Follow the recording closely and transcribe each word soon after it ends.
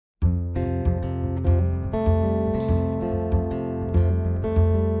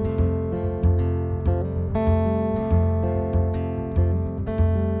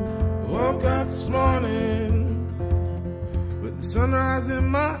sunrise in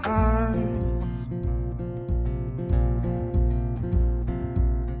my eyes,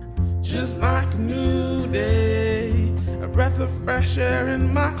 just like a new day, a breath of fresh air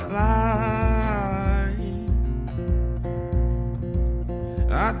in my life.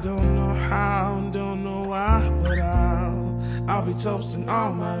 I don't know how, don't know why, but I'll be toasting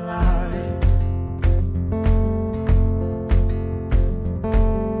all my life.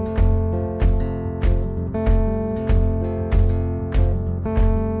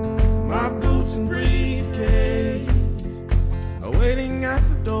 My boots and briefcase are waiting at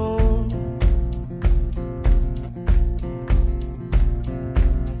the door.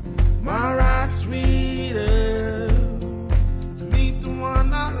 My ride sweeter to meet the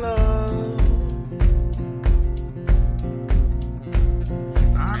one I love.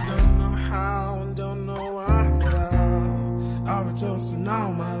 I don't know how and don't know why, but I'll be toasting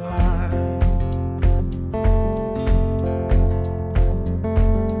all my life.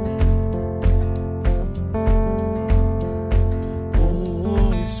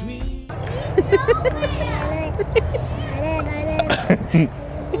 Oh, it's sweet.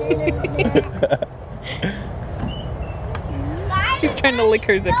 She's trying to lick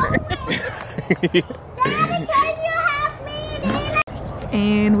her zipper. Daddy, can you help me?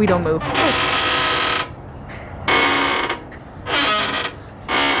 And we don't move.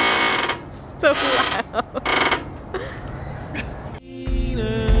 So loud.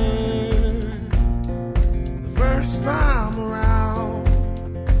 The first time around.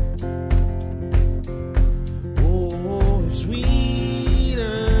 Oh, it's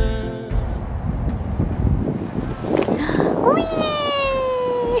sweeter.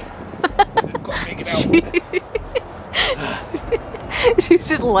 She's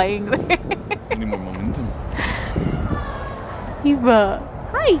just laying there. I need more momentum. Eva.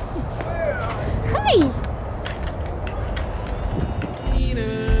 Hi. Hi.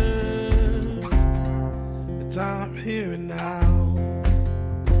 The time here and now.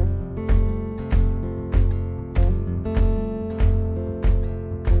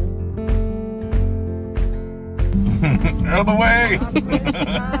 Out of the way!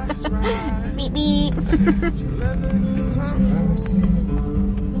 Beep beep.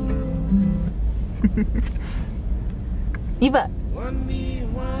 Eva.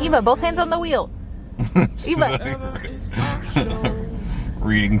 Eva, both hands on the wheel. Eva.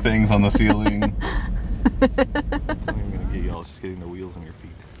 Reading things on the ceiling. That's what I'm gonna get y'all, just getting the wheels on your feet.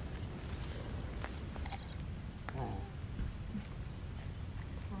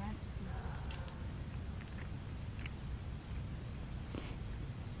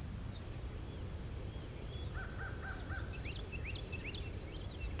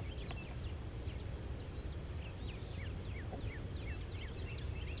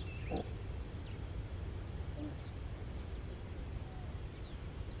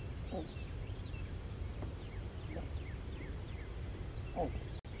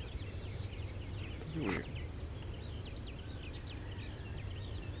 Weird.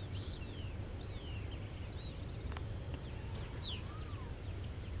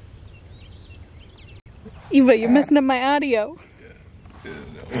 Eva, you're messing up my audio.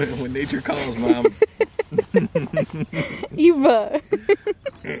 When nature calls, Mom. Eva.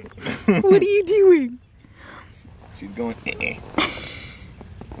 What are you doing? She's going,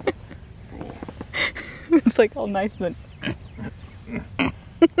 It's like all nice then.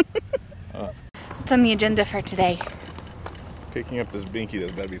 What's on the agenda for today? Picking up this binky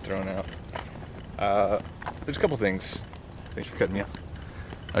that's about to be thrown out. There's a couple things. Thanks for cutting me out.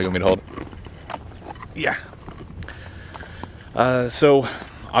 Oh, you want me to hold it? Yeah. So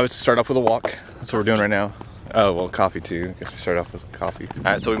I would start off with a walk. That's what we're doing right now. Oh, well, coffee too. I guess we start off with coffee.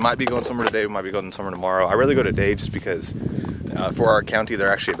 Alright, so we might be going somewhere today, we might be going somewhere tomorrow. I really go today just because for our county,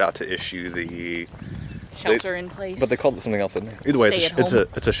 they're actually about to issue the Shelter in place. But they called it something else, didn't they? Either way,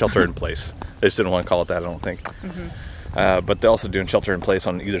 it's a shelter in place. They just didn't want to call it that, I don't think. Mm-hmm. But they're also doing shelter in place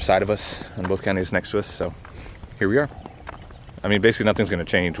on either side of us, on both counties next to us, so here we are. I mean, basically nothing's going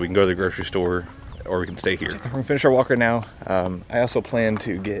to change. We can go to the grocery store, or we can stay here. We're going to finish our walk right now. I also plan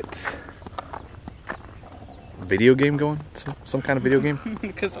to get a video game going, some kind of video game.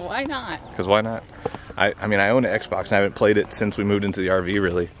 Because why not? Because why not? I mean, I own an Xbox, and I haven't played it since we moved into the RV,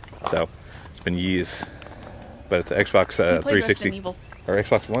 really. So, it's been years. But it's an Xbox 360. Or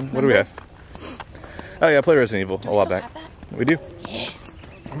Xbox One? Remember? What do we have? Oh yeah, I played Resident Evil a while back. We do? Yes.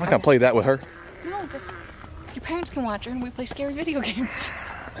 I'm not going to play that with her. No, your parents can watch her and we play scary video games.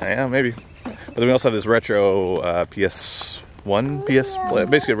 Yeah, maybe. But then we also have this retro PS1,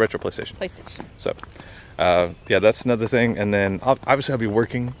 basically a retro PlayStation. So, yeah, that's another thing. And then obviously I'll be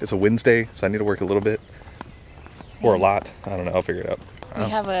working. It's a Wednesday, so I need to work a little bit. Or a lot. I don't know. I'll figure it out. We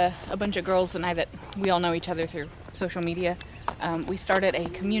have a bunch of girls and I that we all know each other through social media. We started a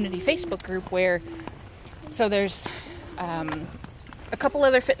community Facebook group where, so there's a couple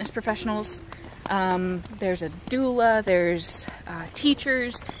other fitness professionals, there's a doula, there's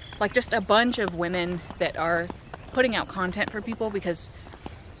teachers, like just a bunch of women that are putting out content for people because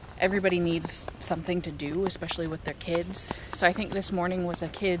everybody needs something to do, especially with their kids. So I think this morning was a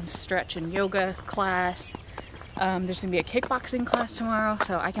kids stretch and yoga class. There's gonna be a kickboxing class tomorrow,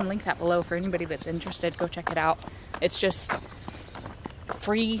 so I can link that below for anybody that's interested. Go check it out. It's just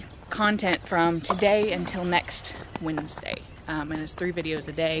free content from today until next Wednesday. And it's 3 videos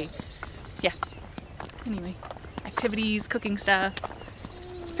a day. Yeah. Anyway, activities, cooking stuff.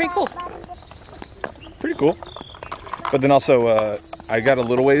 It's pretty cool. Pretty cool. But then also, I got a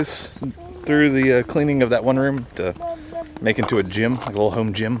little ways through the cleaning of that one room to make into a gym, like a little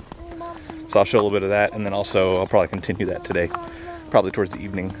home gym. So I'll show a little bit of that, and then also I'll probably continue that today, probably towards the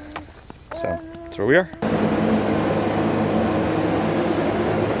evening. So that's where we are.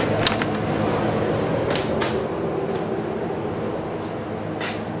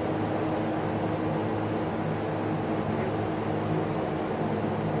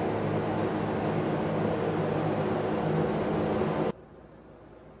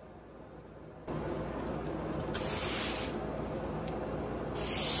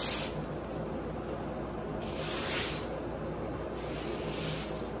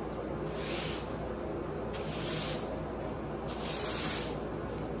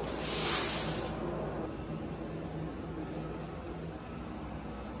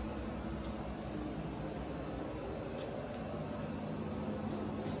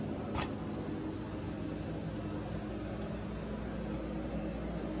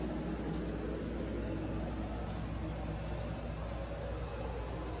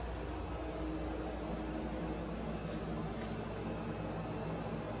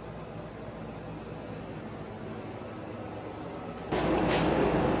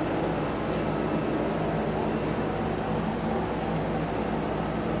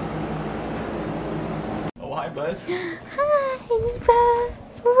 Hi, Buzz. Hi, Eva.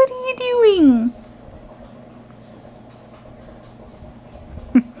 What are you doing?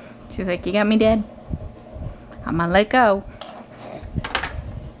 She's like, you got me, Dad? I'm gonna let go.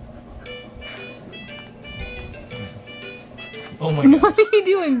 Oh my god. What are you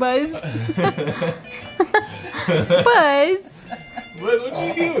doing, Buzz? Buzz? Buzz, what are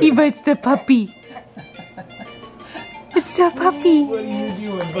you doing? Eva, it's the puppy. It's the puppy. What are you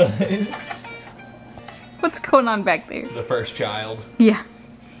doing, Buzz? What's going on back there? The first child. Yeah.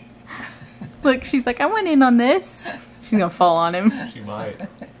 Look, she's like, I went in on this. She's gonna fall on him. She might.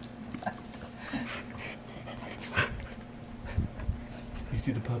 You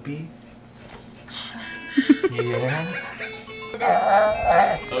see the puppy? Yeah.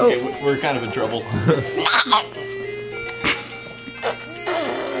 Okay, we're kind of in trouble.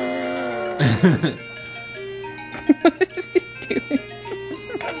 What is he doing?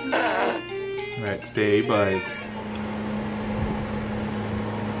 Alright, stay, Buzz.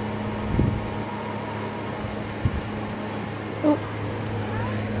 Oh.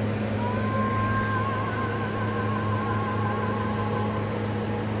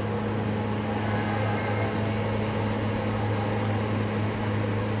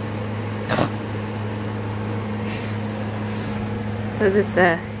 So this,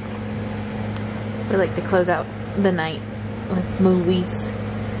 we like to close out the night with movies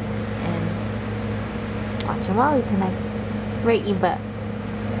and watching Wally tonight. Right, Eva?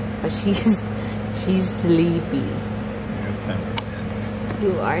 But she's sleepy. It's time for bed.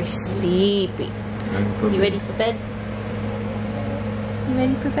 You are sleepy. You ready for bed? You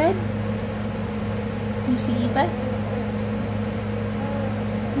ready for bed? You see Eva?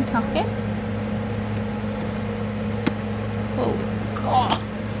 You talking? Oh God!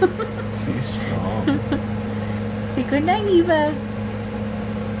 She's strong. Say good night, Eva.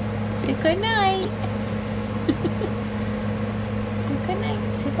 Say good night. Say good night.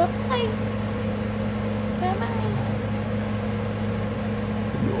 Say bye bye. Bye bye.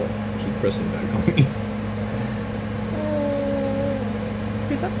 She's pressing back on me.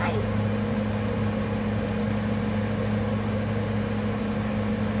 Say bye bye.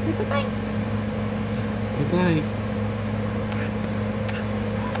 Say bye bye. Bye-bye.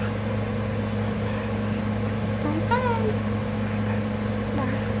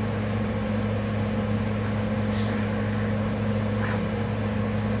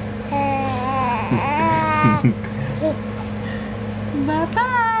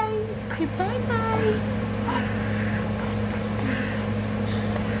 Bye-bye. Bye-bye.